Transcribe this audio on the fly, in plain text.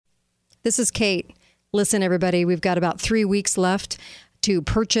This is Kate. Listen, everybody, we've got about 3 weeks left to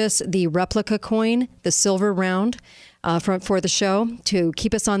purchase the replica coin, the silver round, for the show to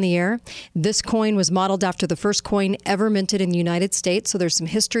keep us on the air. This coin was modeled after the first coin ever minted in the United States, so there's some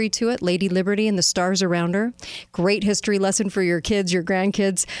history to it. Lady Liberty and the stars around her. Great history lesson for your kids, your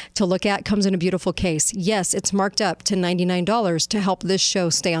grandkids to look at. Comes in a beautiful case. Yes, it's marked up to $99 to help this show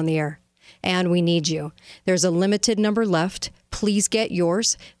stay on the air. And we need you. There's a limited number left. Please get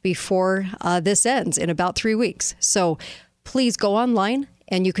yours before this ends in about 3 weeks. So please go online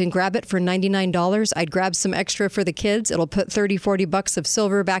and you can grab it for $99. I'd grab some extra for the kids. It'll put $30-$40 of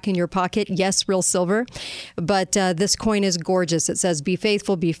silver back in your pocket. Yes, real silver. But this coin is gorgeous. It says, be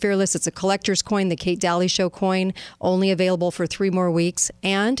faithful, be fearless. It's a collector's coin, the Kate Daly Show coin, only available for 3 more weeks.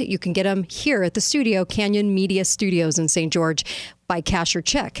 And you can get them here at the studio, Canyon Media Studios in St. George, by cash or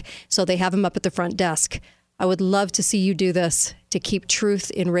check. So they have them up at the front desk. I would love to see you do this to keep truth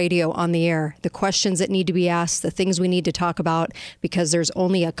in radio on the air. The questions that need to be asked, the things we need to talk about, because there's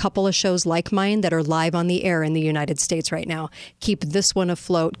only a couple of shows like mine that are live on the air in the United States right now. Keep this one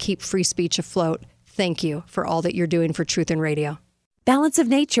afloat. Keep free speech afloat. Thank you for all that you're doing for truth in radio. Balance of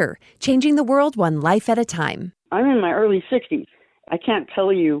Nature, changing the world one life at a time. I'm in my early 60s. I can't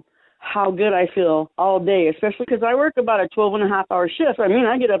tell you how good I feel all day, especially because I work about a 12-and-a-half-hour shift. I mean,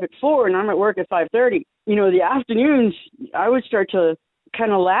 I get up at 4 and I'm at work at 5:30. You know, the afternoons, I would start to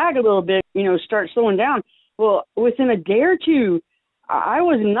kind of lag a little bit, start slowing down. Well, within a day or two, I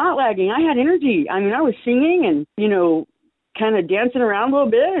was not lagging. I had energy. I mean, I was singing and, kind of dancing around a little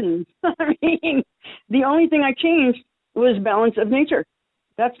bit. And I mean, the only thing I changed was Balance of Nature.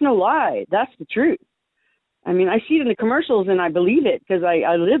 That's no lie. That's the truth. I mean, I see it in the commercials and I believe it because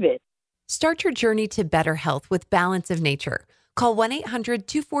I live it. Start your journey to better health with Balance of Nature. Call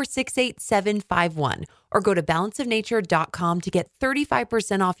 1-800-246-8751 or go to balanceofnature.com to get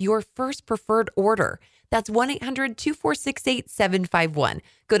 35% off your first preferred order. That's 1-800-246-8751.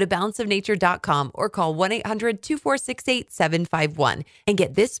 Go to balanceofnature.com or call 1-800-246-8751 and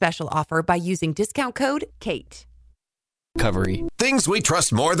get this special offer by using discount code KATE. Recovery. Things we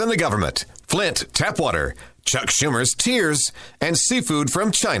trust more than the government. Flint tap water, Chuck Schumer's tears, and seafood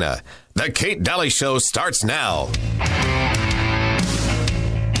from China. The Kate Daly Show starts now.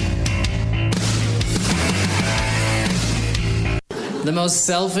 The most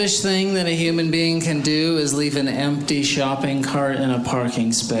selfish thing that a human being can do is leave an empty shopping cart in a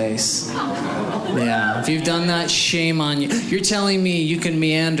parking space. Yeah, if you've done that, shame on you. You're telling me you can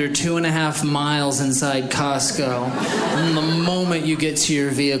meander 2.5 miles inside Costco, and the moment you get to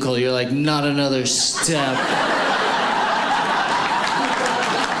your vehicle, you're like, not another step.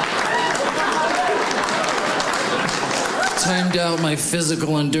 Timed out my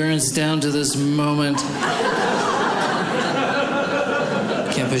physical endurance down to this moment.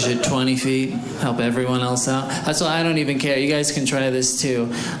 Can't push it 20 feet, help everyone else out. That's why I don't even care. You guys can try this too.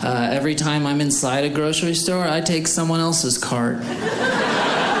 Every time I'm inside a grocery store, I take someone else's cart. Do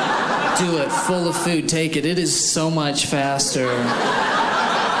it, full of food, take it. It is so much faster.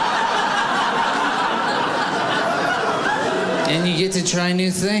 And you get to try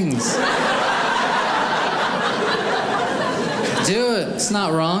new things. Do it. It's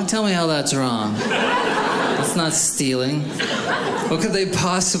not wrong. Tell me how that's wrong. It's not stealing. What could they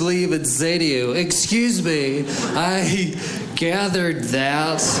possibly even say to you? Excuse me, I gathered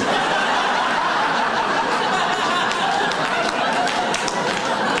that.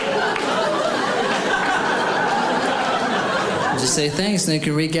 Just say thanks and they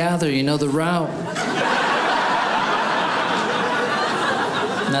can regather. You know the route.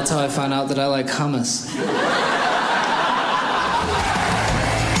 And that's how I found out that I like hummus.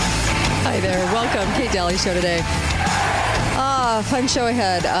 Hi there. Welcome. Kate Daly Show today. Fun show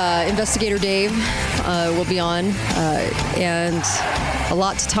ahead. Investigator Dave will be on, and a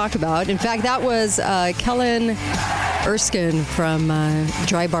lot to talk about. In fact, that was Kellen Erskine from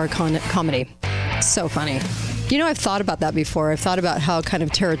Dry Bar Comedy. So funny. I've thought about that before. I've thought about how kind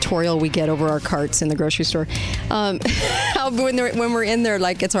of territorial we get over our carts in the grocery store. How when we're in there,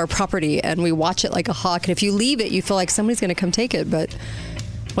 like it's our property, and we watch it like a hawk. And if you leave it, you feel like somebody's going to come take it, but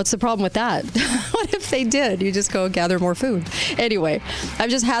what's the problem with that? What if they did? You just go gather more food. Anyway, I've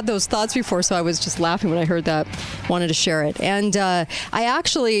just had those thoughts before, so I was just laughing when I heard that. Wanted to share it. And I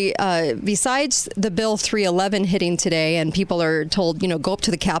actually, besides the Bill 311 hitting today, and people are told, go up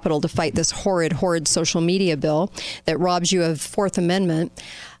to the Capitol to fight this horrid social media bill that robs you of Fourth Amendment,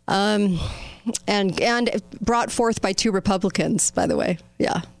 and brought forth by 2 Republicans, by the way.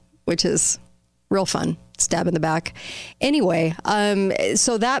 Yeah, which is real fun. Stab in the back. Anyway,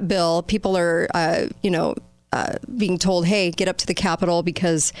 so that bill, people are, being told, hey, get up to the Capitol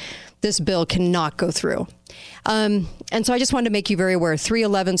because this bill cannot go through. And so I just wanted to make you very aware.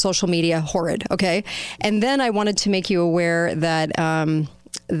 311 social media, horrid. Okay. And then I wanted to make you aware that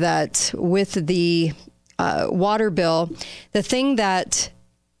that with the water bill, the thing that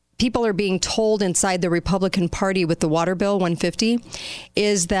people are being told inside the Republican Party with the water bill 150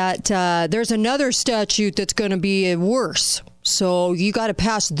 is that there's another statute that's going to be worse. So you got to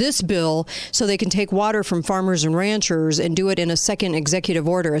pass this bill so they can take water from farmers and ranchers and do it in a second executive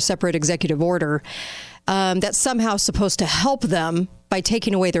order, a separate executive order that's somehow supposed to help them by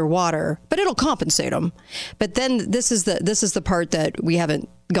taking away their water, but it'll compensate them. But then this is the part that we haven't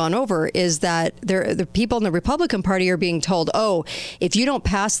gone over, is that the people in the Republican Party are being told, oh, if you don't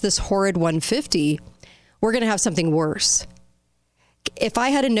pass this horrid 150, we're going to have something worse. If I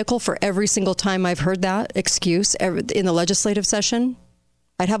had a nickel for every single time I've heard that excuse in the legislative session,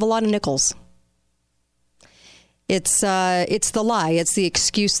 I'd have a lot of nickels. It's the lie. It's the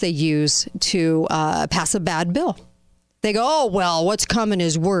excuse they use to pass a bad bill. They go, oh, well, what's coming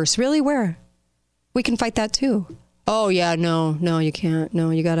is worse. Really? Where? We can fight that too. Oh, yeah, no, you can't. No,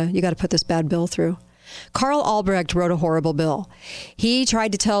 you gotta put this bad bill through. Carl Albrecht wrote a horrible bill. He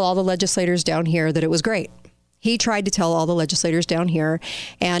tried to tell all the legislators down here that it was great. He tried to tell all the legislators down here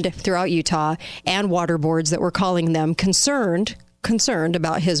and throughout Utah and water boards that were calling them concerned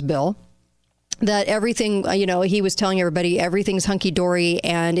about his bill, that everything, he was telling everybody everything's hunky-dory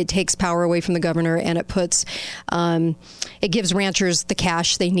and it takes power away from the governor and it gives ranchers the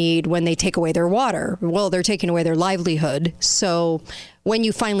cash they need when they take away their water. Well, they're taking away their livelihood. So when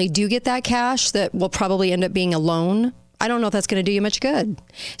you finally do get that cash, that will probably end up being a loan. I don't know if that's going to do you much good.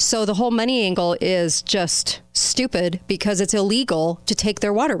 So the whole money angle is just stupid because it's illegal to take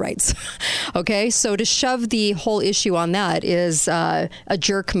their water rights. Okay, so to shove the whole issue on that is a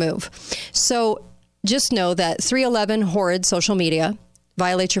jerk move. So just know that 311, horrid social media,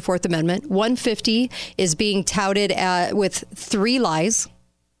 violates your Fourth Amendment. 150 is being touted with 3 lies.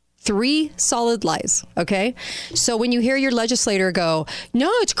 3 solid lies, okay? So when you hear your legislator go, no,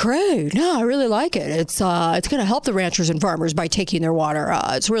 it's great. No, I really like it. It's going to help the ranchers and farmers by taking their water.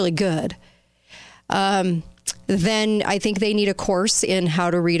 It's really good. Then I think they need a course in how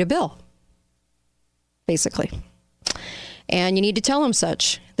to read a bill, basically. And you need to tell them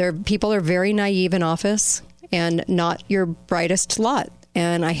such. People are very naive in office and not your brightest lot.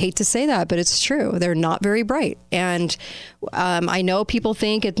 And I hate to say that, but it's true. They're not very bright. And I know people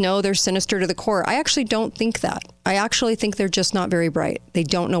think they're sinister to the core. I actually don't think that. I actually think they're just not very bright. They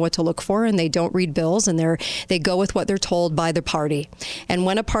don't know what to look for, and they don't read bills, and they go with what they're told by the party. And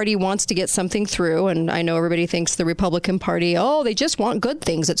when a party wants to get something through, and I know everybody thinks the Republican Party, oh, they just want good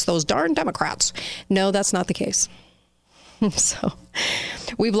things. It's those darn Democrats. No, that's not the case. So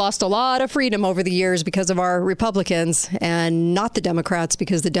we've lost a lot of freedom over the years because of our Republicans and not the Democrats,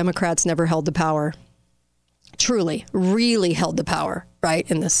 because the Democrats never held the power. Truly, really held the power, right,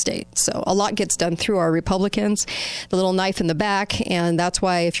 in this state. So a lot gets done through our Republicans, the little knife in the back. And that's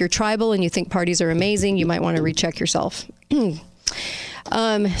why if you're tribal and you think parties are amazing, you might want to recheck yourself. So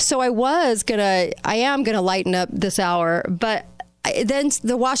I am going to lighten up this hour, but then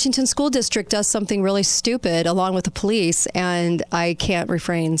the Washington School District does something really stupid along with the police, and I can't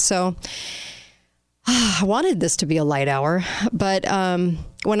refrain. So I wanted this to be a light hour, but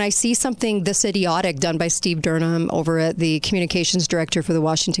when I see something this idiotic done by Steve Durham over at the communications director for the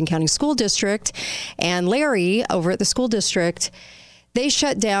Washington County School District and Larry over at the school district, they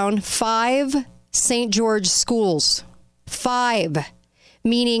shut down 5 St. George schools. 5,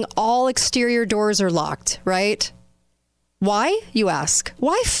 meaning all exterior doors are locked, right? Why, you ask?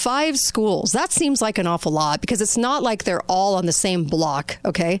 Why 5 schools? That seems like an awful lot because it's not like they're all on the same block,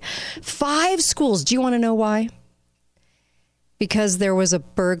 okay? 5 schools. Do you want to know why? Because there was a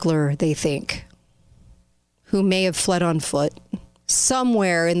burglar, they think, who may have fled on foot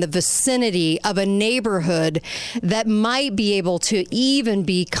somewhere in the vicinity of a neighborhood that might be able to even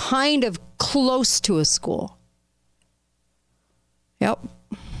be kind of close to a school. Yep.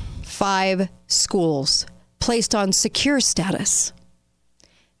 5 schools placed on secure status,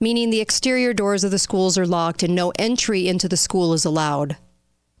 meaning the exterior doors of the schools are locked and no entry into the school is allowed.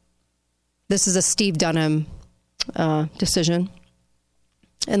 This is a Steve Dunham decision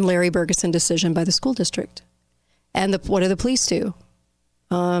and Larry Bergeson decision by the school district. And what do the police do?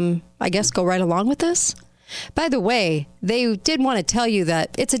 I guess go right along with this. By the way, they did want to tell you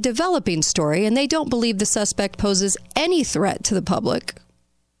that it's a developing story and they don't believe the suspect poses any threat to the public.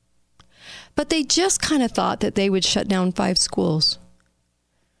 But they just kind of thought that they would shut down 5 schools.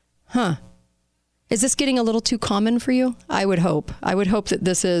 Is this getting a little too common for you? I would hope. I would hope that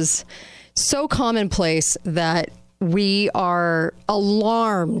this is so commonplace that we are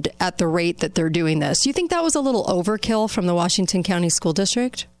alarmed at the rate that they're doing this. You think that was a little overkill from the Washington County School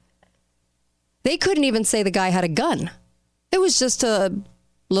District? They couldn't even say the guy had a gun. It was just a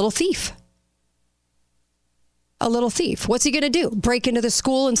little thief. A little thief. What's he going to do? Break into the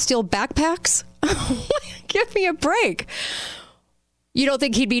school and steal backpacks? Give me a break. You don't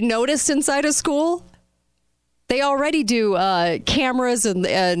think he'd be noticed inside a school? They already do cameras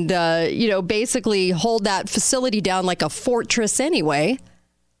and basically hold that facility down like a fortress anyway.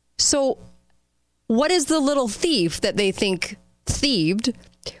 So what is the little thief that they think thieved?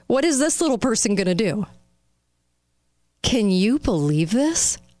 What is this little person going to do? Can you believe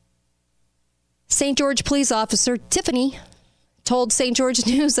this? St. George police officer Tiffany told St. George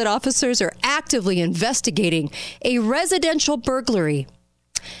News that officers are actively investigating a residential burglary.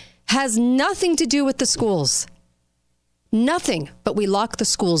 Has nothing to do with the schools. Nothing, but we lock the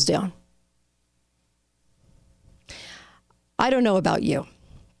schools down. I don't know about you,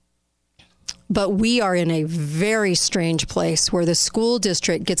 but we are in a very strange place where the school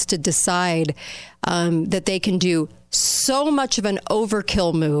district gets to decide that they can do so much of an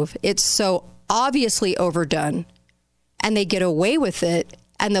overkill move. It's so obviously overdone, and they get away with it,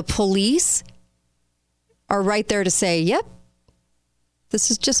 and the police are right there to say, yep,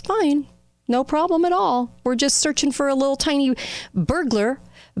 this is just fine. No problem at all. We're just searching for a little tiny burglar,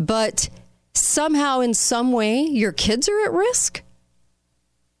 but somehow in some way your kids are at risk.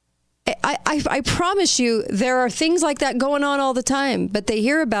 I promise you there are things like that going on all the time, but they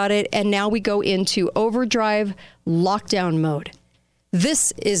hear about it and now we go into overdrive lockdown mode.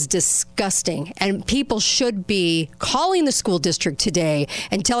 This is disgusting, and people should be calling the school district today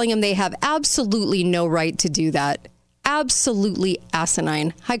and telling them they have absolutely no right to do that. Absolutely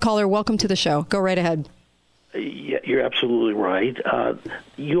asinine. Hi, caller. Welcome to the show. Go right ahead. Yeah, you're absolutely right.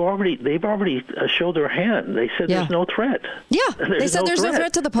 They've already showed their hand. They said there's no threat. Yeah, they said there's no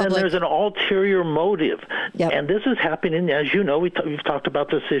threat to the public. Then there's an ulterior motive. Yep. And this is happening, as you know, we've talked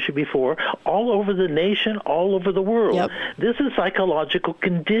about this issue before, all over the nation, all over the world. Yep. This is psychological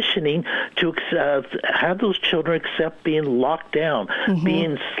conditioning to have those children accept being locked down,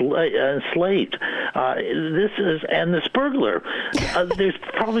 being enslaved. This burglar, there's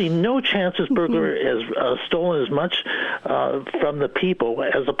probably no chance this burglar has stolen as much from the people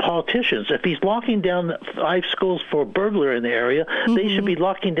as the politicians. If he's locking down 5 schools for a burglar in the area, they should be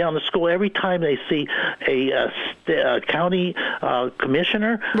locking down the school every time they see a county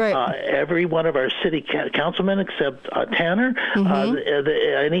commissioner, right. Every one of our city councilmen except Tanner,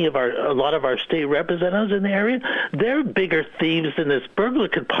 a lot of our state representatives in the area. They're bigger thieves than this burglar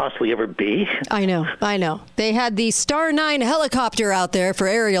could possibly ever be. I know. They had the Star 9 helicopter out there for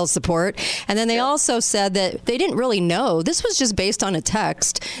aerial support, and then they also said that they didn't really know. This was just based on a text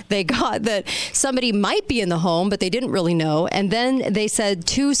they got that somebody might be in the home, but they didn't really know. And then they said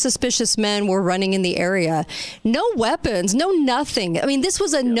 2 suspicious men were running in the area. No weapons, no nothing. I mean, this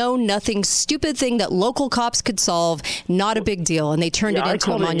was a no-nothing stupid thing that local cops could solve. Not a big deal. And they turned it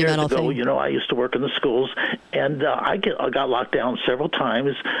into a monumental thing. You know, I used to work in the schools, and I got locked down several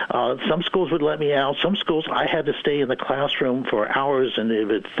times. Some schools would let me out. Some schools I had to stay in the classroom for hours, and it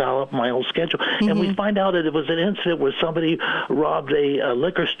would foul up my whole schedule. And we find out that it was an incident where somebody robbed a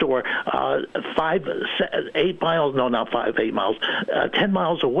liquor store 8 miles, no, not 8 miles, 10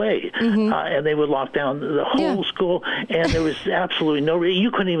 miles away. And they would lock down the whole school, and there was absolutely no reason.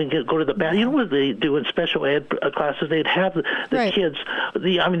 You couldn't even go to the bathroom. You know what they do in special ed classes? They'd have the kids,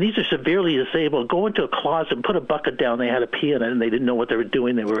 these are severely disabled, go into a closet and put a bucket down. They had to pee in it, and they didn't know what they were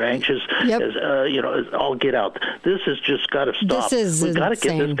doing. They were anxious. All get out. This has just got to stop. We've got to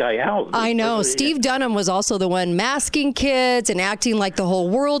get this guy out. I know. Steve Dunham was also the one masking kids and acting like the whole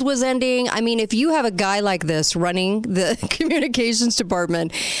world was ending. I mean, if you have a guy like this running the communications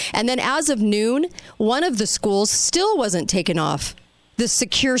department, and then as of noon, one of the schools still wasn't taken off the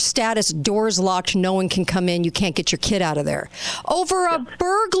secure status, doors locked, no one can come in, you can't get your kid out of there over a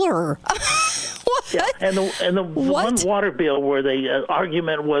burglar. What? Yeah, and the one water bill where the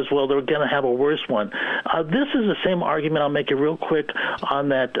argument was, well, they're going to have a worse one. This is the same argument. I'll make it real quick on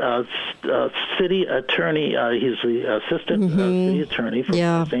that city attorney. He's the assistant city attorney from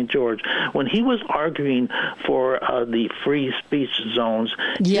St. George. When he was arguing for the free speech zones,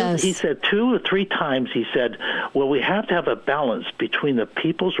 he said 2 or 3 times, he said, well, we have to have a balance between between the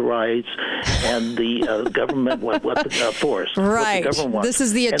people's rights and the government, what the force. Right. What the government wants. This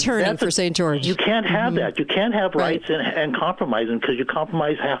is the attorney for St. George. You can't have that. You can't have rights and compromising, because you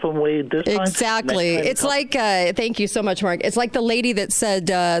compromise half of the way this time. Exactly. It's like, thank you so much, Mark. It's like the lady that said,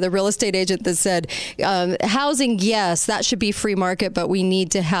 the real estate agent that said, housing, yes, that should be free market, but we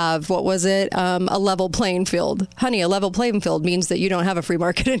need to have, what was it? A level playing field. Honey, a level playing field means that you don't have a free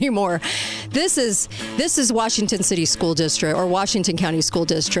market anymore. This is Washington City School District or Washington County School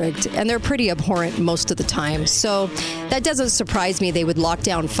District, and they're pretty abhorrent most of the time. So that doesn't surprise me they would lock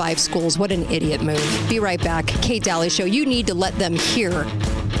down 5 schools. What an idiot move. Be right back. Kate Daly Show. You need to let them hear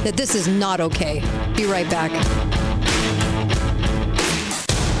that this is not okay. Be right back.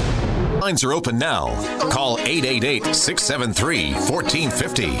 Lines are open now. Call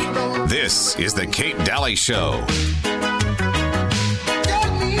 888-673-1450. This is the Kate Daly Show.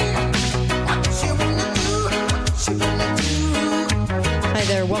 Hi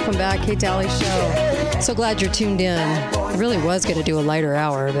there. Welcome back. Kate Daly Show. So glad you're tuned in. I really was going to do a lighter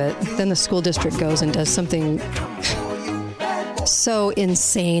hour, but then the school district goes and does something so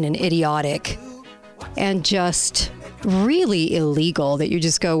insane and idiotic and just really illegal that you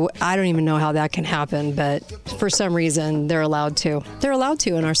just go, I don't even know how that can happen, but for some reason they're allowed to. They're allowed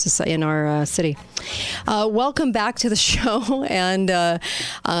to in our society, in our city. Welcome back to the show, and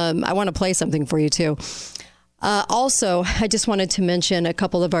I want to play something for you too. Also, I just wanted to mention a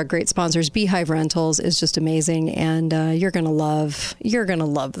couple of our great sponsors. Beehive Rentals is just amazing, and you're gonna love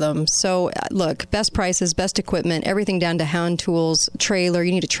them. So look, best prices, best equipment, everything down to hand tools, trailer.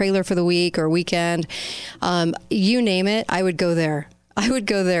 You need a trailer for the week or weekend, you name it. I would go there.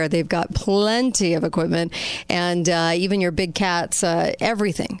 They've got plenty of equipment, and even your big cats,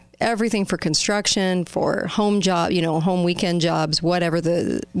 everything for construction, for home job, home weekend jobs, whatever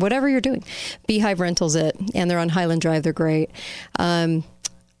you're doing. Beehive Rentals it, and they're on Highland Drive. They're great.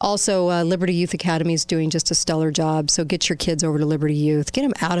 Also, Liberty Youth Academy is doing just a stellar job. So get your kids over to Liberty Youth. Get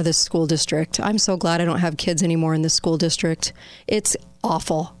them out of this school district. I'm so glad I don't have kids anymore in this school district. It's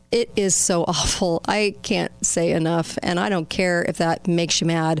awful. It is so awful. I can't say enough. And I don't care if that makes you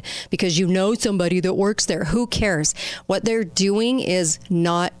mad because you know somebody that works there. Who cares? What they're doing is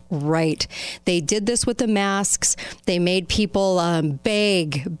not right. They did this with the masks. They made people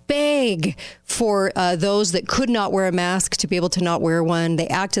beg for those that could not wear a mask to be able to not wear one. They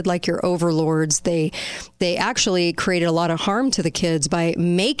acted like your overlords. They actually created a lot of harm to the kids by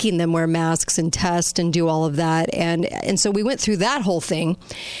making them wear masks and test and do all of that. And so we went through that whole thing.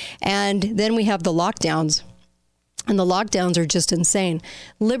 And then we have the lockdowns. And the lockdowns are just insane.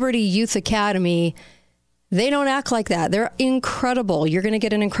 Liberty Youth Academy, they don't act like that. They're incredible. You're going to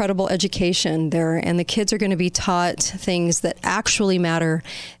get an incredible education there, and the kids are going to be taught things that actually matter,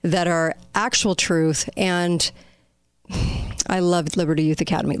 that are actual truth. And I love Liberty Youth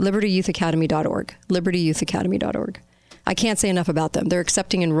Academy. LibertyYouthAcademy.org. LibertyYouthAcademy.org. I can't say enough about them. They're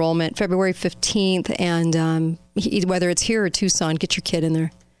accepting enrollment February 15th, and whether it's here or Tucson, get your kid in there.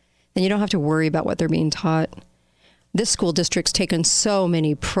 Then you don't have to worry about what they're being taught. This school district's taken so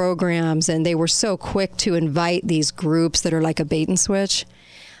many programs, and they were so quick to invite these groups that are like a bait and switch,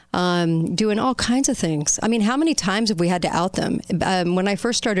 doing all kinds of things. I mean, how many times have we had to out them? When I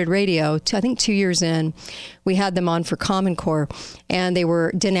first started radio, I think 2 years in, we had them on for Common Core, and they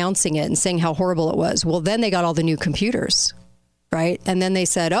were denouncing it and saying how horrible it was. Well, then they got all the new computers, right? And then they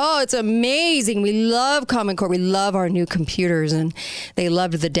said, oh, it's amazing. We love Common Core. We love our new computers. And they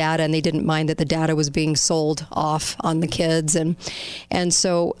loved the data, and they didn't mind that the data was being sold off on the kids. And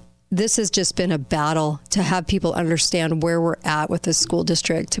so this has just been a battle to have people understand where we're at with this school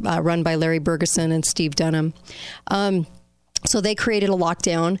district run by Larry Bergeson and Steve Dunham. So they created a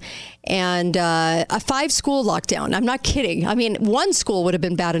lockdown, and a 5-school lockdown. I'm not kidding. I mean, 1 school would have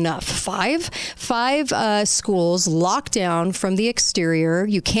been bad enough. 5 schools locked down from the exterior.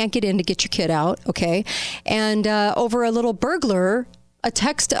 You can't get in to get your kid out, okay? And over a little burglar, a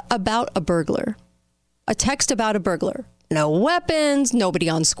text about a burglar. No weapons, nobody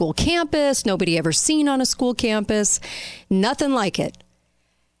on school campus, nobody ever seen on a school campus, nothing like it.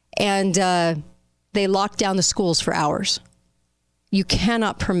 And they locked down the schools for hours. You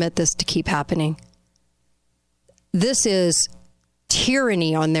cannot permit this to keep happening. This is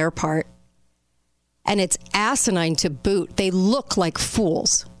tyranny on their part, and it's asinine to boot. They look like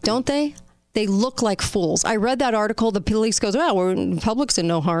fools, don't they? They look like fools. I read that article. The police goes, well, the public's in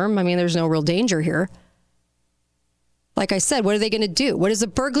no harm. I mean, there's no real danger here. Like I said, what are they going to do? What is a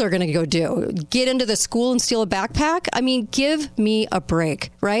burglar going to go do? Get into the school and steal a backpack? I mean, give me a break,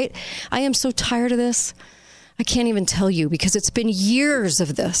 right? I am so tired of this. I can't even tell you because it's been years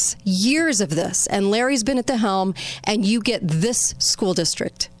of this. And Larry's been at the helm, and you get this school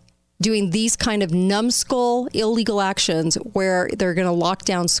district doing these kind of numbskull illegal actions where they're going to lock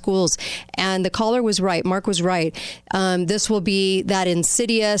down schools. And the caller was right. Mark was right. This will be that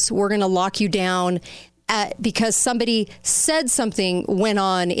insidious. We're going to lock you down. Because somebody said something went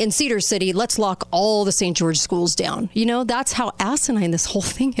on in Cedar City, let's lock all the St. George schools down. You know, that's how asinine this whole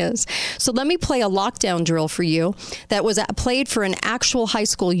thing is. So let me play a lockdown drill for you that was played for an actual high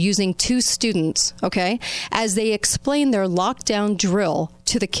school using 2 students, okay, as they explain their lockdown drill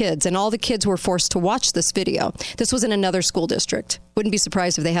to the kids. And all the kids were forced to watch this video. This was in another school district. Wouldn't be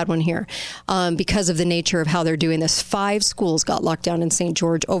surprised if they had one here because of the nature of how they're doing this. 5 schools got locked down in St.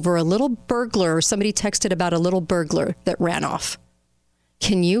 George over a little burglar. Somebody texted about a little burglar that ran off.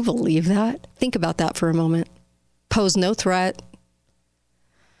 Can you believe that? Think about that for a moment. Pose no threat.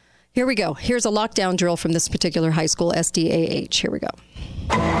 Here we go. Here's a lockdown drill from this particular high school, SDAH. Here we go.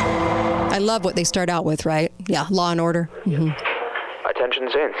 I love what they start out with, right? Yeah, law and order. Mm-hmm. Attention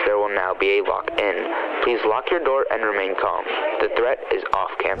Saints, there will now be a lock-in. Please lock your door and remain calm. The threat is off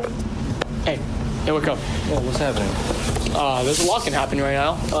campus. Hey, wake up. Oh, what's happening? There's a lock-in happening right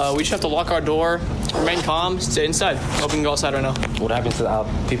now. We just have to lock our door, remain calm, stay inside. Hope we can go outside right now. What happens to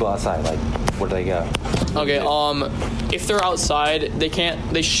the people outside? Like, where do they go? Okay, if they're outside,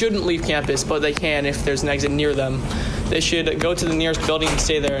 they shouldn't leave campus, but they can if there's an exit near them. They should go to the nearest building and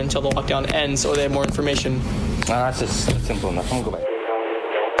stay there until the lockdown ends, or they have more information. That's just simple enough. I'm gonna go back.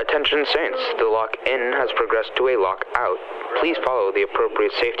 Attention Saints, the lock-in has progressed to a lock-out. Please follow the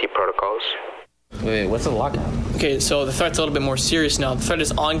appropriate safety protocols. Wait, what's a lockout? Okay, so the threat's a little bit more serious now. The threat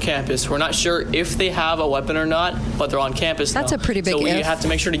is on campus. We're not sure if they have a weapon or not, but they're on campus now. That's a pretty big So we if. have to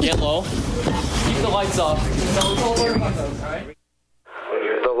make sure to get low. Keep the lights off. Alright?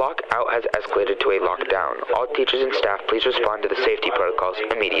 The lockout has escalated to a lockdown. All teachers and staff, please respond to the safety protocols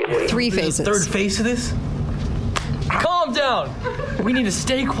immediately. 3 phases. Third phase of this? Calm down. We need to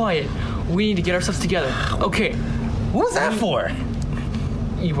stay quiet. We need to get ourselves together. Okay. What was that for?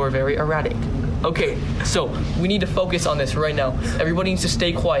 You were very erratic. Okay, so we need to focus on this right now. Everybody needs to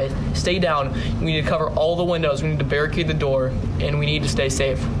stay quiet, stay down. We need to cover all the windows. We need to barricade the door, and we need to stay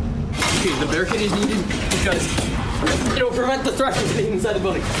safe. Okay, the barricade is needed because it'll prevent the threat from getting inside the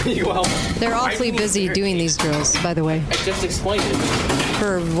building. You go help. They're awfully busy doing these drills, by the way. I just explained it.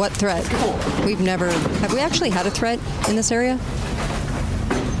 For what threat? Have we actually had a threat in this area?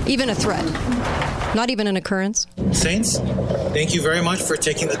 Even a threat. Not even an occurrence. Saints, thank you very much for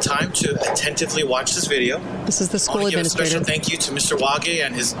taking the time to attentively watch this video. This is the school I want to give a administrator. special thank you to Mr. Wage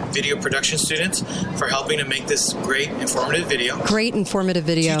and his video production students for helping to make this great, informative video. Great informative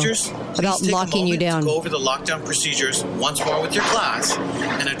video Teachers, about please take locking a you moment down. to go over the lockdown procedures once more with your class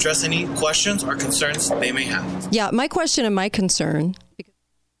and address any questions or concerns they may have. Yeah, my question and my concern, because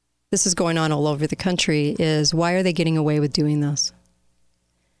this is going on all over the country, is why are they getting away with doing this?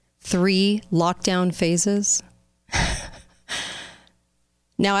 3 lockdown phases?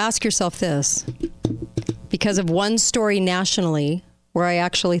 Now ask yourself this. Because of one story nationally, where I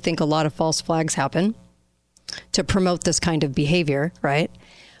actually think a lot of false flags happen to promote this kind of behavior, right?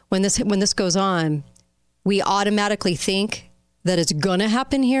 When this goes on, we automatically think that it's going to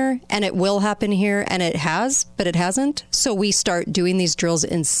happen here, and it will happen here, and it has, but it hasn't. So we start doing these drills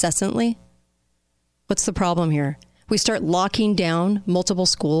incessantly. What's the problem here? We start locking down multiple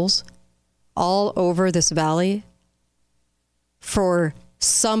schools all over this valley for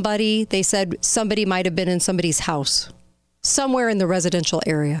somebody. They said somebody might have been in somebody's house, somewhere in the residential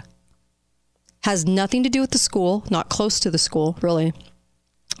area. Has nothing to do with the school, not close to the school, really.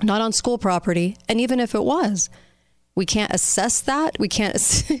 Not on school property. And even if it was, we can't assess that. We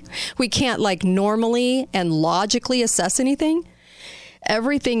can't like normally and logically assess anything.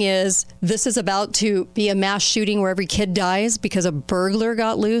 Everything this is about to be a mass shooting where every kid dies because a burglar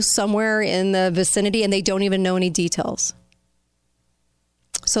got loose somewhere in the vicinity and they don't even know any details.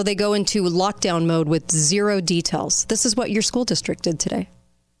 So they go into lockdown mode with 0 details. This is what your school district did today.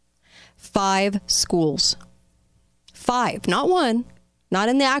 5 schools. 5, not 1, not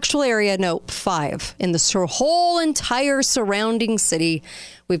in the actual area. No, 5. In the whole entire surrounding city,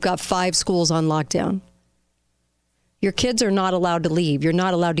 we've got 5 schools on lockdown. Your kids are not allowed to leave. You're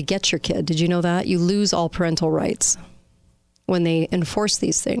not allowed to get your kid. Did you know that? You lose all parental rights when they enforce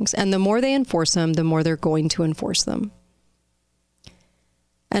these things. And the more they enforce them, the more they're going to enforce them.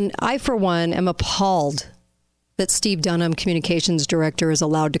 And I, for one, am appalled that Steve Dunham, communications director, is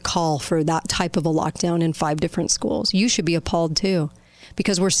allowed to call for that type of a lockdown in 5 different schools. You should be appalled, too,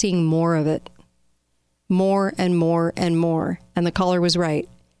 because we're seeing more of it. More and more and more. And the caller was right.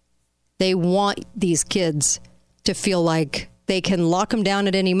 They want these kids to feel like they can lock them down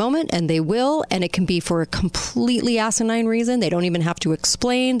at any moment, and they will, and it can be for a completely asinine reason. They don't even have to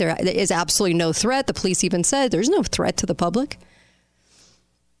explain. There is absolutely no threat. The police even said there's no threat to the public.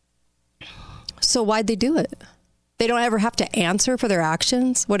 So why'd they do it? They don't ever have to answer for their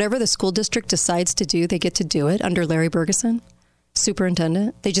actions. Whatever the school district decides to do, they get to do it under Larry Bergeson,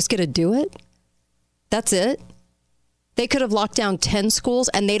 superintendent. They just get to do it. That's it. They could have locked down 10 schools,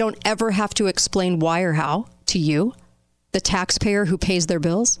 and they don't ever have to explain why or how to you, the taxpayer who pays their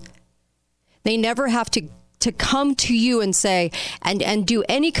bills. They never have to come to you and say, and do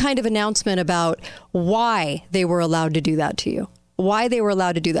any kind of announcement about why they were allowed to do that to you, why they were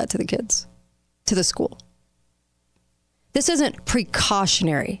allowed to do that to the kids, to the school. This isn't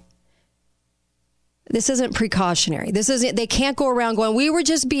precautionary. This isn't, they can't go around going, we were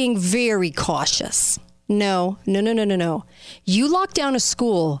just being very cautious. No. You lock down a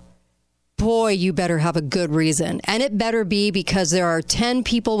school, boy, you better have a good reason. And it better be because there are 10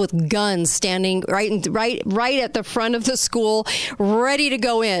 people with guns standing right at the front of the school, ready to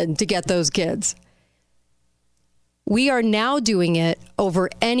go in to get those kids. We are now doing it over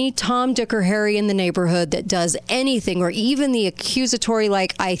any Tom, Dick, or Harry in the neighborhood that does anything, or even the accusatory,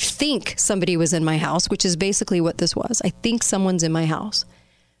 like, I think somebody was in my house, which is basically what this was. I think someone's in my house.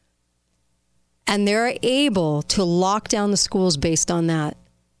 And they're able to lock down the schools based on that.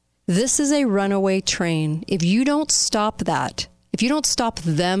 This is a runaway train. If you don't stop that, if you don't stop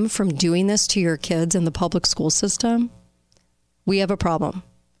them from doing this to your kids in the public school system, we have a problem.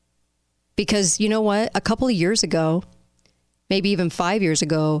 Because you know what? A couple of years ago, maybe even 5 years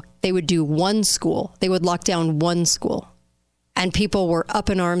ago, they would do one school. They would lock down one school. And people were up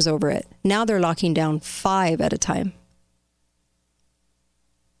in arms over it. Now they're locking down 5 at a time.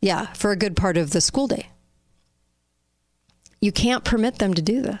 Yeah, for a good part of the school day. You can't permit them to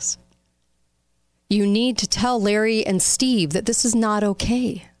do this. You need to tell Larry and Steve that this is not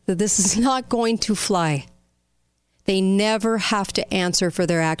okay, that this is not going to fly. They never have to answer for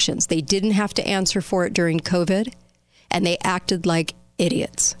their actions. They didn't have to answer for it during COVID, and they acted like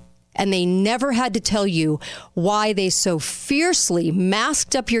idiots. And they never had to tell you why they so fiercely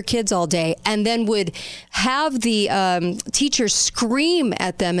masked up your kids all day and then would have the teachers scream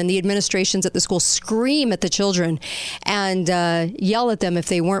at them and the administrations at the school scream at the children and yell at them if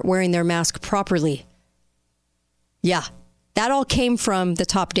they weren't wearing their mask properly. Yeah, that all came from the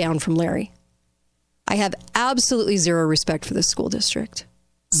top down from Larry. I have absolutely zero respect for the school district.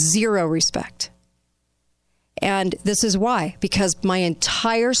 Zero respect. And this is why, because my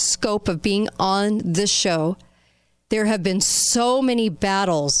entire scope of being on this show, there have been so many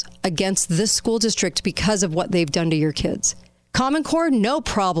battles against this school district because of what they've done to your kids. Common Core, no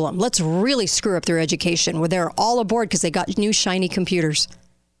problem. Let's really screw up their education where they're all aboard because they got new shiny computers.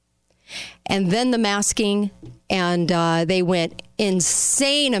 And then the masking, and they went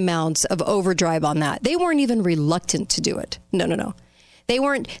insane amounts of overdrive on that. They weren't even reluctant to do it. No. They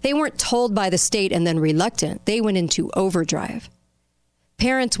weren't told by the state and then reluctant. They went into overdrive.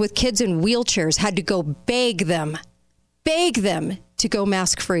 Parents with kids in wheelchairs had to go beg them to go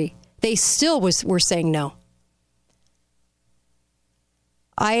mask free. They still were saying no.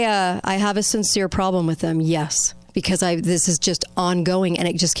 I have a sincere problem with them, yes, because this is just ongoing and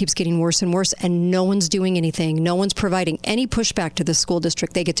it just keeps getting worse and worse, and no one's doing anything. No one's providing any pushback to the school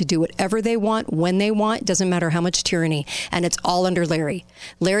district. They get to do whatever they want, when they want. It doesn't matter how much tyranny, and it's all under Larry.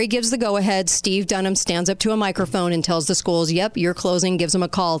 Larry gives the go-ahead. Steve Dunham stands up to a microphone and tells the schools, yep, you're closing, gives them a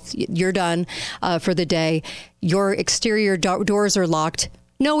call. You're done for the day. Your exterior doors are locked.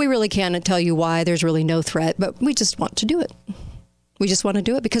 No, we really can't tell you why. There's really no threat, but we just want to do it. We just want to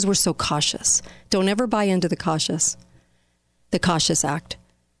do it because we're so cautious. Don't ever buy into the cautious act.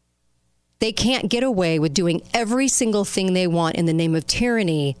 They can't get away with doing every single thing they want in the name of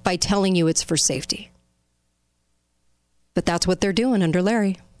tyranny by telling you it's for safety. But that's what they're doing under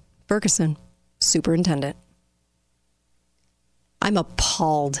Larry Bergeson, superintendent. I'm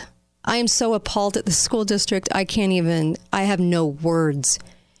appalled. I am so appalled at the school district. I have no words.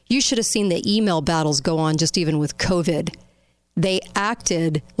 You should have seen the email battles go on just even with COVID. They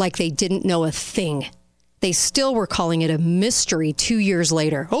acted like they didn't know a thing. They still were calling it a mystery 2 years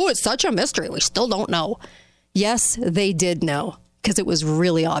later. Oh, it's such a mystery. We still don't know. Yes, they did know because it was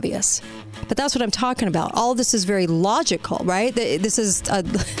really obvious. But that's what I'm talking about. All this is very logical, right? This is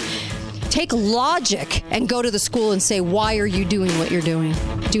take logic and go to the school and say, why are you doing what you're doing?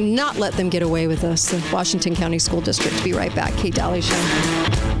 Do not let them get away with this. The Washington County School District. Be right back. Kate Daly Show.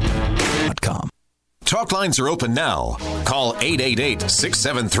 Talk lines are open now. Call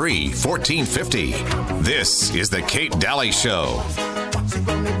 888-673-1450. This is the Kate Daly Show.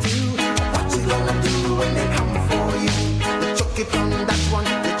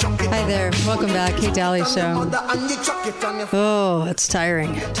 Hi there. Welcome back. Kate Daly Show. Oh, it's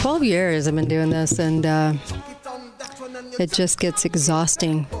tiring. 12 years I've been doing this, and it just gets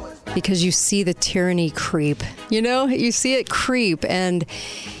exhausting because you see the tyranny creep. You know, you see it creep, and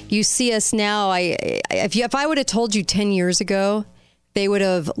you see us now. If I would have told you 10 years ago, they would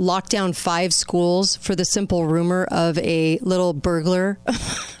have locked down 5 schools for the simple rumor of a little burglar.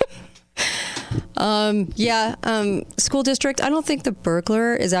 School district. I don't think the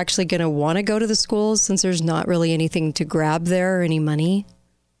burglar is actually going to want to go to the schools since there's not really anything to grab there or any money.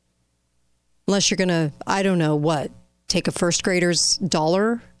 Unless you're going to, I don't know what, take a first grader's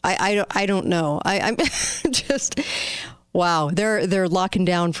dollar. I don't know. I'm just, wow. They're locking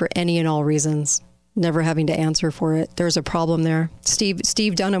down for any and all reasons, never having to answer for it. There's a problem there.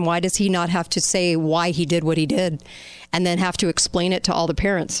 Steve Dunham, why does he not have to say why he did what he did and then have to explain it to all the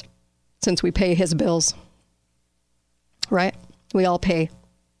parents? Since we pay his bills, right? We all pay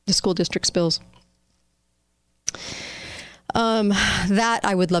the school district's bills. That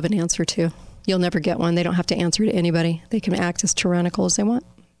I would love an answer to. You'll never get one. They don't have to answer to anybody. They can act as tyrannical as they want.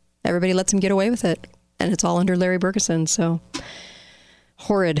 Everybody lets them get away with it. And it's all under Larry Bergeson. So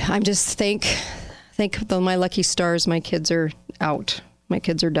horrid. I'm just thank my lucky stars, my kids are out. My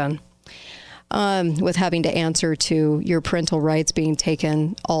kids are done. With having to answer to your parental rights being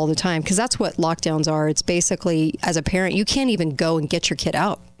taken all the time. Because that's what lockdowns are. It's basically, as a parent, you can't even go and get your kid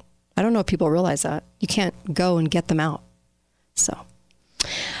out. I don't know if people realize that. You can't go and get them out. So,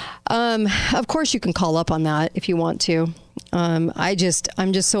 of course, you can call up on that if you want to. I'm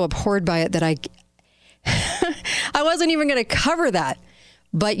just so abhorred by it that I wasn't even going to cover that.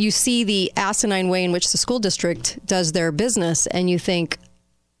 But you see the asinine way in which the school district does their business, and you think,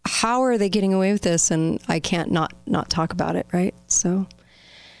 how are they getting away with this? And I can't not talk about it, right? So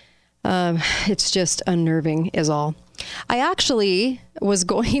it's just unnerving is all. I actually was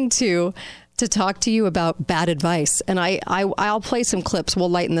going to talk to you about bad advice. And I'll play some clips.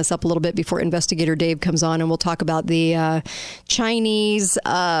 We'll lighten this up a little bit before Investigator Dave comes on, and we'll talk about the Chinese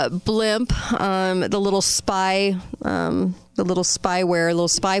blimp, the little spy, the little spyware, little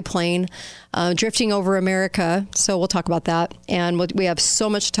spy plane drifting over America. So we'll talk about that. And we have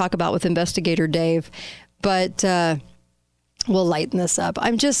so much to talk about with Investigator Dave, but we'll lighten this up.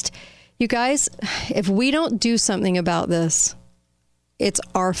 You guys, if we don't do something about this, it's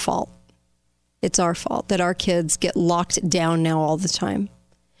our fault. It's our fault that our kids get locked down now all the time.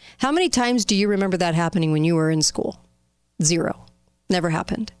 How many times do you remember that happening when you were in school? 0. Never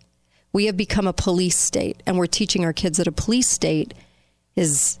happened. We have become a police state, and we're teaching our kids that a police state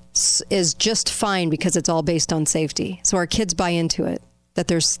is just fine because it's all based on safety. So our kids buy into it, that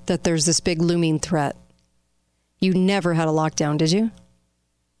there's this big looming threat. You never had a lockdown, did you?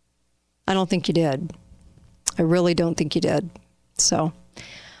 I don't think you did. I really don't think you did. So,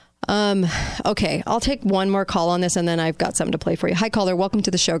 okay, I'll take one more call on this, and then I've got something to play for you. Hi, caller. Welcome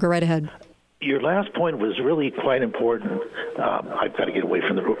to the show. Go right ahead. Your last point was really quite important. I've got to get away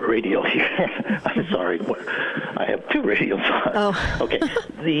from the radio here. I'm sorry. I have 2 radios on. Oh. Okay.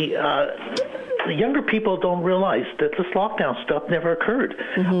 The younger people don't realize that this lockdown stuff never occurred.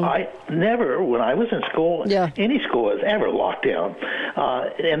 Mm-hmm. I never, when I was in school, any school was ever locked down.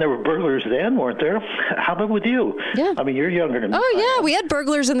 And there were burglars then, weren't there? How about with you? Yeah. I mean, you're younger than me. Oh, yeah. We had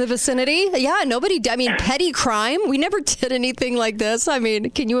burglars in the vicinity. Yeah, petty crime. We never did anything like this. I mean,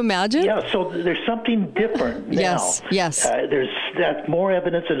 can you imagine? Yeah, so there's something different now. Yes. There's more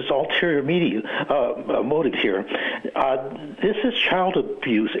evidence that it's ulterior motives here. This is child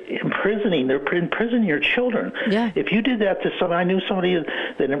abuse, imprisoning. They're imprisoning your children. Yeah. If you did that to I knew somebody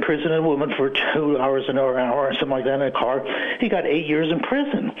that imprisoned a woman for 2 hours, an hour or something like that in a car. He got 8 years in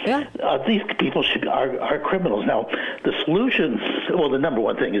prison. Yeah. These people are criminals. Now, the solution, the number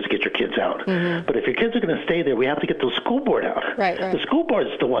one thing is get your kids out. Mm-hmm. But if your kids are going to stay there, we have to get the school board out. Right. The school board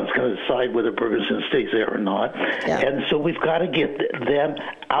is the one's going to decide whether Bergeson stays there or not. Yeah. And so we've got to get them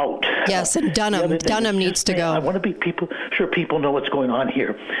out. Yes, and Dunham needs to go. I want to be sure people know what's going on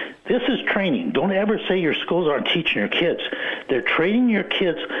here. This is training. Don't ever say your schools aren't teaching your kids. They're training your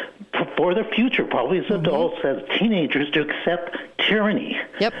kids for the future, probably as adults, as teenagers, to accept tyranny.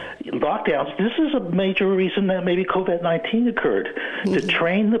 Yep. Lockdowns. This is a major reason that maybe COVID-19 occurred, to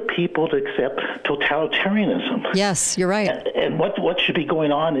train the people to accept totalitarianism. Yes, you're right. And what should be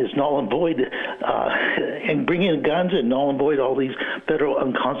going on is null and void, and bring in guns and null and void all these federal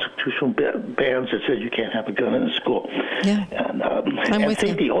unconstitutional bans that says you can't have a gun in a school. Yeah. And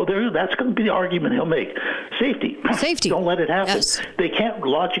safety. That's going to be argument he'll make. Safety. Safety. Don't let it happen. Yes. They can't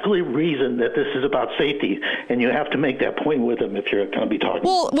logically reason that this is about safety, and you have to make that point with them if you're going to be talking.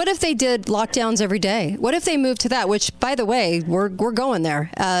 Well, what if they did lockdowns every day? What if they moved to that? Which, by the way, we're going there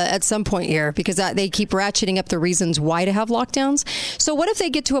at some point here, because they keep ratcheting up the reasons why to have lockdowns. So what if they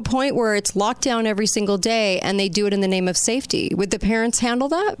get to a point where it's lockdown every single day and they do it in the name of safety? Would the parents handle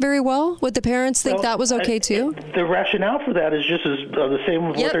that very well? Would the parents think that was okay too? The rationale for that is just as the same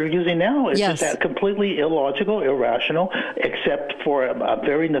as what they're using now. It's just that completely illogical, irrational, except for a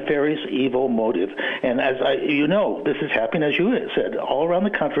very nefarious, evil motive. And as this is happening, as you said, all around the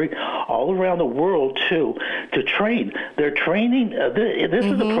country, all around the world too, to train. They're training. This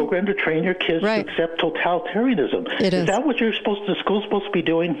is a program to train your kids to accept totalitarianism. Is that what the school's supposed to be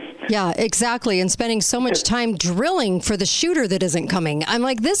doing? Yeah, exactly. And spending so much time drilling for the shooter that isn't coming. I'm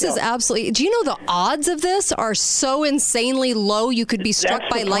like, this is absolutely. Do you know the odds of this are so insanely low? You could be struck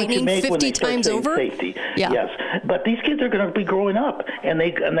by lightning 50 times over. Safety. Yeah. Yes, but these kids are going to be growing up, and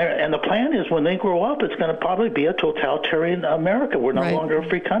the plan is when they grow up, it's going to probably be a totalitarian America. We're no longer a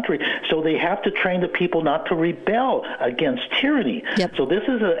free country, so they have to train the people not to rebel against tyranny. Yep. So this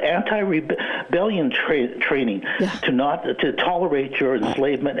is an anti-rebellion training to tolerate your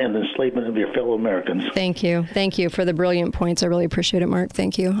enslavement and the enslavement of your fellow Americans. Thank you for the brilliant points. I really appreciate it, Mark.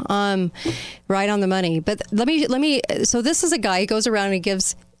 Thank you. Right on the money. But let me. So this is a guy. He goes around and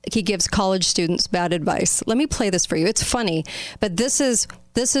he gives college students bad advice. Let me play this for you. It's funny, but this is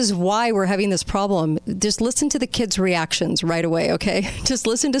why we're having this problem. Just listen to the kids' reactions right away, okay? Just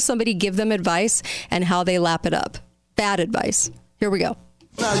listen to somebody give them advice and how they lap it up. Bad advice. Here we go.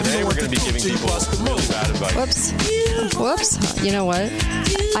 Today we're going to be giving people really bad advice. Whoops. You know what?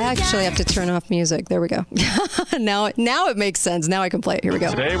 I actually have to turn off music. There we go. Now it makes sense. Now I can play it. Here we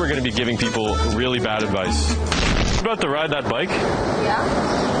go. Today we're going to be giving people really bad advice. You're about to ride that bike?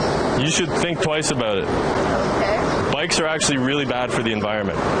 Yeah. You should think twice about it. Okay. Bikes are actually really bad for the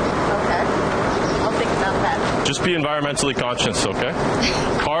environment. Okay. I'll think about that. Just be environmentally conscious, okay?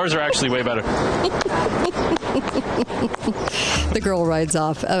 Cars are actually way better. The girl rides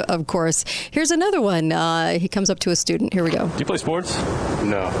off, of course. Here's another one. He comes up to a student. Here we go. Do you play sports?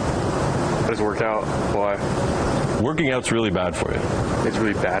 No. I just work out. Why? Working out's really bad for you. It's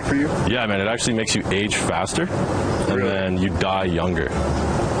really bad for you? Yeah, man. It actually makes you age faster, and then you die younger.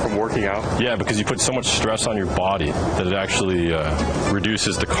 From working out? Yeah, because you put so much stress on your body that it actually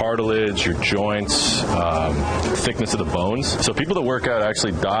reduces the cartilage, your joints, thickness of the bones. So people that work out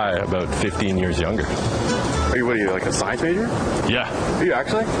actually die about 15 years younger. Are you like a science major? Yeah. Are you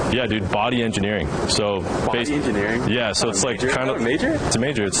actually? Yeah, dude, body engineering. So body engineering? Yeah, so it's like kind of a major? It's a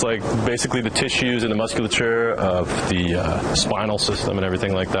major. It's like basically the tissues and the musculature of the spinal system and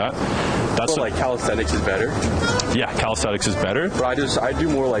everything like that. That's like calisthenics is better? Yeah, calisthenics is better. But I do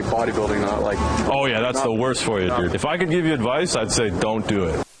more like bodybuilding, not like... Oh yeah, that's the worst for you, dude. If I could give you advice, I'd say don't do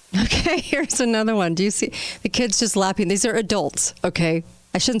it. Okay, here's another one. Do you see the kids just laughing? These are adults, okay?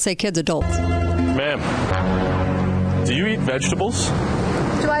 I shouldn't say kids, adults. Ma'am, do you eat vegetables?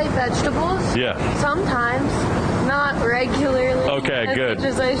 Do I eat vegetables? Yeah. Sometimes. Not regularly. Okay, good.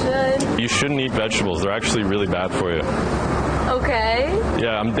 As much as I should. You shouldn't eat vegetables. They're actually really bad for you. Okay.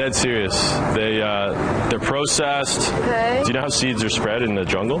 Yeah, I'm dead serious. They're processed. Okay. Do you know how seeds are spread in the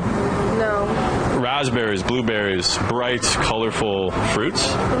jungle? No. Raspberries, blueberries, bright, colorful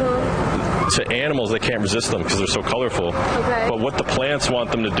fruits. To animals, they can't resist them because they're so colorful. Okay. But what the plants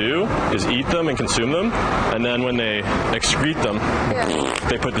want them to do is eat them and consume them, and then when they excrete them,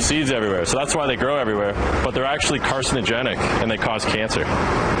 they put the seeds everywhere. So that's why they grow everywhere. But they're actually carcinogenic, and they cause cancer.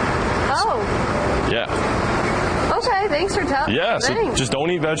 Oh. Yeah. Okay, thanks for telling me. Yeah, so just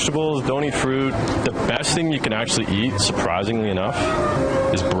don't eat vegetables, don't eat fruit. The best thing you can actually eat, surprisingly enough,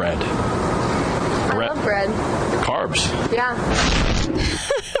 is bread. I love bread. Carbs. Yeah.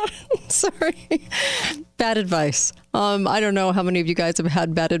 Sorry. Bad advice. I don't know how many of you guys have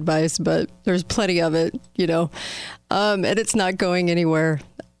had bad advice, but there's plenty of it, and it's not going anywhere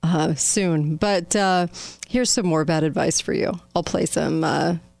soon. But here's some more bad advice for you. I'll play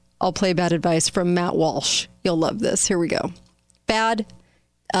bad advice from Matt Walsh. You'll love this. Here we go. Bad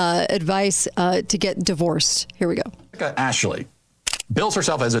advice to get divorced. Here we go. Ashley bills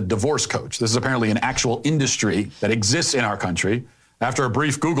herself as a divorce coach. This is apparently an actual industry that exists in our country. After a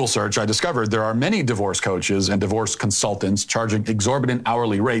brief Google search, I discovered there are many divorce coaches and divorce consultants charging exorbitant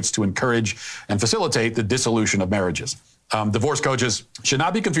hourly rates to encourage and facilitate the dissolution of marriages. Divorce coaches should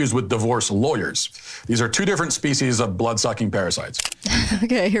not be confused with divorce lawyers. These are two different species of blood-sucking parasites.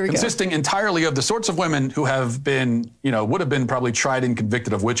 Okay, here we go. Consisting entirely of the sorts of women who have been, would have been probably tried and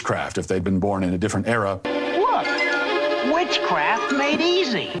convicted of witchcraft if they'd been born in a different era. Look, witchcraft made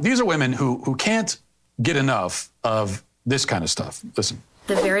easy. These are women who can't get enough of this kind of stuff. Listen.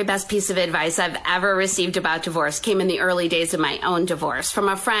 The very best piece of advice I've ever received about divorce came in the early days of my own divorce from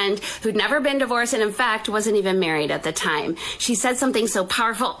a friend who'd never been divorced and, in fact, wasn't even married at the time. She said something so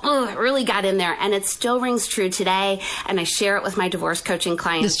powerful, it really got in there, and it still rings true today, and I share it with my divorce coaching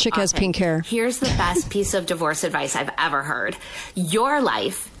clients. This chick has pink hair. Here's the best piece of divorce advice I've ever heard. Your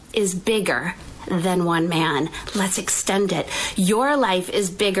life is bigger than one man. Let's extend it. Your life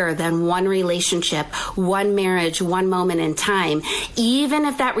is bigger than one relationship, one marriage, one moment in time. Even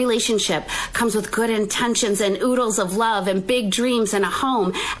if that relationship comes with good intentions and oodles of love and big dreams and a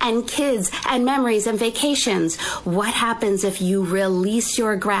home and kids and memories and vacations, what happens if you release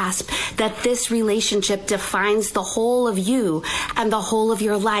your grasp that this relationship defines the whole of you and the whole of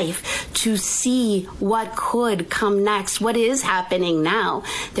your life to see what could come next, what is happening now?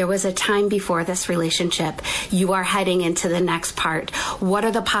 There was a time before this relationship. You are heading into the next part. What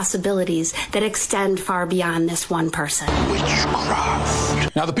are the possibilities that extend far beyond this one person?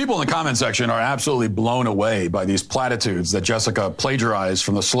 Witchcraft. Now, the people in the comment section are absolutely blown away by these platitudes that Jessica plagiarized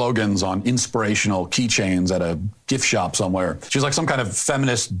from the slogans on inspirational keychains at a gift shop somewhere. She's like some kind of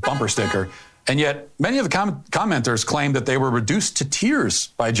feminist bumper sticker. And yet, many of the commenters claim that they were reduced to tears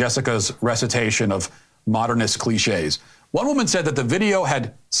by Jessica's recitation of modernist cliches. One woman said that the video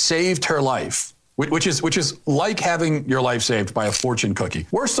had saved her life, which is like having your life saved by a fortune cookie.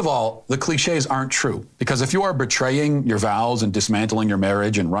 Worst of all, the cliches aren't true, because if you are betraying your vows and dismantling your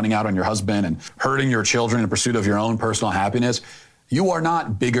marriage and running out on your husband and hurting your children in pursuit of your own personal happiness, you are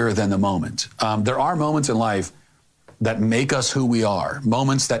not bigger than the moment. There are moments in life that make us who we are,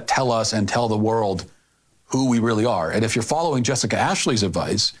 moments that tell us and tell the world who we really are. And if you're following Jessica Ashley's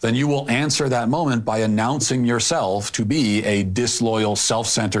advice, then you will answer that moment by announcing yourself to be a disloyal,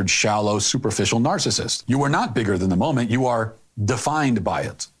 self-centered, shallow, superficial narcissist. You are not bigger than the moment. You are defined by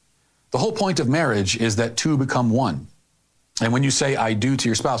it. The whole point of marriage is that two become one. And when you say I do to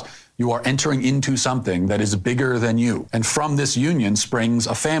your spouse, you are entering into something that is bigger than you. And from this union springs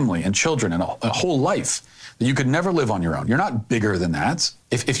a family and children and a whole life that you could never live on your own. You're not bigger than that.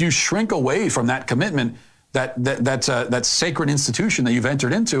 If you shrink away from that commitment, that sacred institution that you've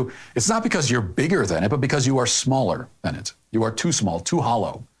entered into, it's not because you're bigger than it, but because you are smaller than it. You are too small, too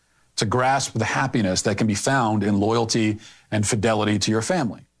hollow to grasp the happiness that can be found in loyalty and fidelity to your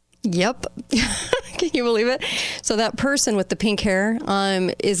family. Yep. Can you believe it? So that person with the pink hair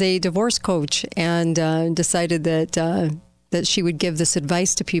is a divorce coach and decided that she would give this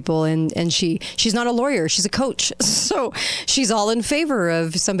advice to people. And she's not a lawyer. She's a coach. So she's all in favor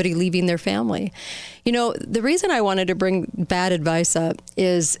of somebody leaving their family. You know, the reason I wanted to bring bad advice up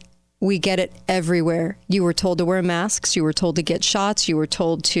is we get it everywhere. You were told to wear masks. You were told to get shots. You were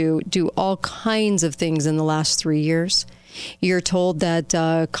told to do all kinds of things in the last 3 years. You're told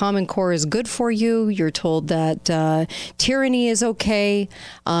that Common Core is good for you. You're told that tyranny is okay.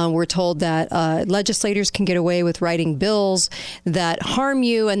 We're told that legislators can get away with writing bills that harm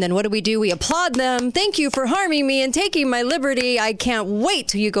you. And then what do? We applaud them. Thank you for harming me and taking my liberty. I can't wait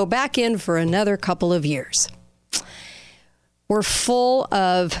till you go back in for another couple of years. We're full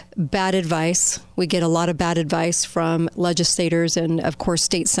of bad advice. We get a lot of bad advice from legislators and, of course,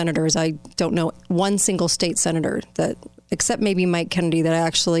 state senators. I don't know one single state senator that, except maybe Mike Kennedy, that I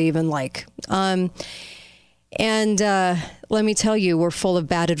actually even like. And let me tell you, we're full of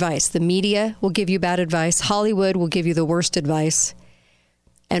bad advice. The media will give you bad advice. Hollywood will give you the worst advice.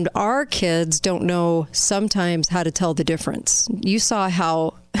 And our kids don't know sometimes how to tell the difference. You saw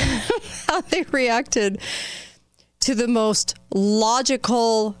how they reacted to the most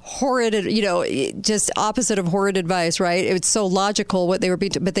logical, horrid, just opposite of horrid advice, right? It's so logical what they were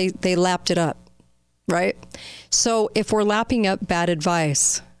being, but they lapped it up, right? So if we're lapping up bad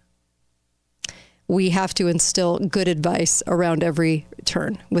advice, we have to instill good advice around every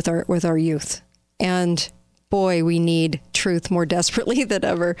turn with our youth. And boy, we need truth more desperately than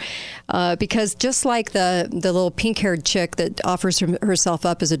ever, because just like the little pink-haired chick that offers herself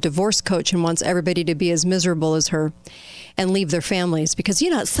up as a divorce coach and wants everybody to be as miserable as her and leave their families, because,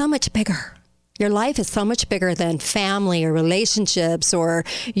 it's so much bigger. Your life is so much bigger than family or relationships or,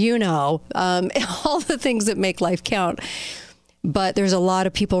 all the things that make life count. But there's a lot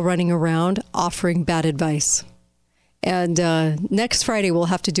of people running around offering bad advice. And next Friday, we'll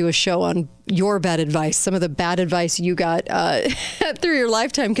have to do a show on your bad advice, some of the bad advice you got through your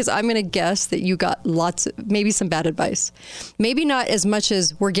lifetime, because I'm going to guess that you got maybe some bad advice. Maybe not as much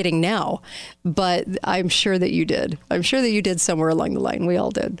as we're getting now, but I'm sure that you did. I'm sure that you did somewhere along the line. We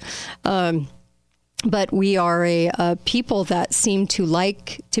all did. But we are a people that seem to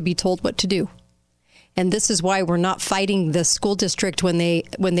like to be told what to do. And this is why we're not fighting the school district when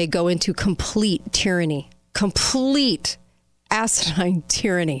they go into complete tyranny, complete asinine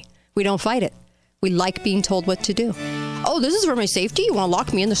tyranny. We don't fight it. We like being told what to do. Oh, this is for my safety? You want to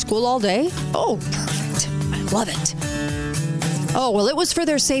lock me in the school all day? Oh, perfect. I love it. Oh, well, it was for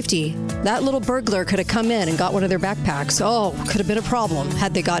their safety. That little burglar could have come in and got one of their backpacks. Oh, could have been a problem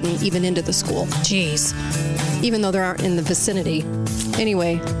had they gotten even into the school. Jeez. Even though they aren't in the vicinity.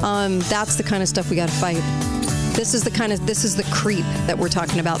 Anyway, that's the kind of stuff we got to fight. This is the creep that we're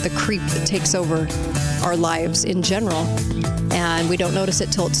talking about, the creep that takes over our lives in general. And we don't notice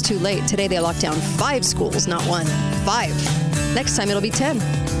it till it's too late. Today they locked down 5 schools, not 1. 5. Next time it'll be 10.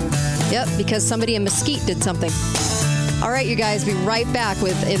 Yep, because somebody in Mesquite did something. All right, you guys, be right back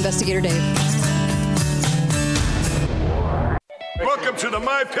with Investigator Dave. Welcome to the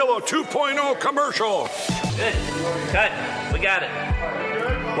MyPillow 2.0 commercial. Good. Cut. We got it.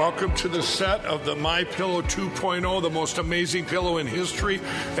 Welcome to the set of the MyPillow 2.0, the most amazing pillow in history.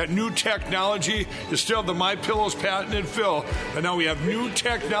 That new technology is still the MyPillow's patented fill, but now we have new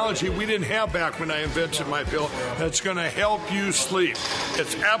technology we didn't have back when I invented MyPillow that's going to help you sleep.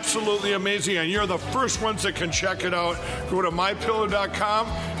 It's absolutely amazing, and you're the first ones that can check it out. Go to MyPillow.com,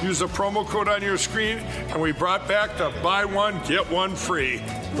 use the promo code on your screen, and we brought back the buy one, get one free.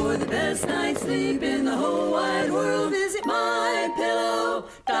 For the best night's sleep in the whole wide world, visit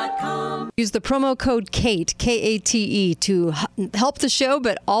MyPillow.com. Use the promo code KATE, K-A-T-E, to help the show,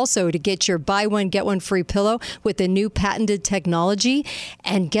 but also to get your buy one, get one free pillow with the new patented technology.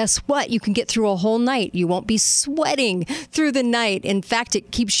 And guess what? You can get through a whole night. You won't be sweating through the night. In fact,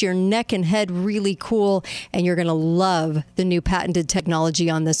 it keeps your neck and head really cool, and you're going to love the new patented technology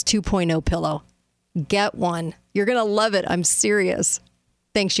on this 2.0 pillow. Get one. You're going to love it. I'm serious.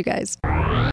 Thanks, you guys.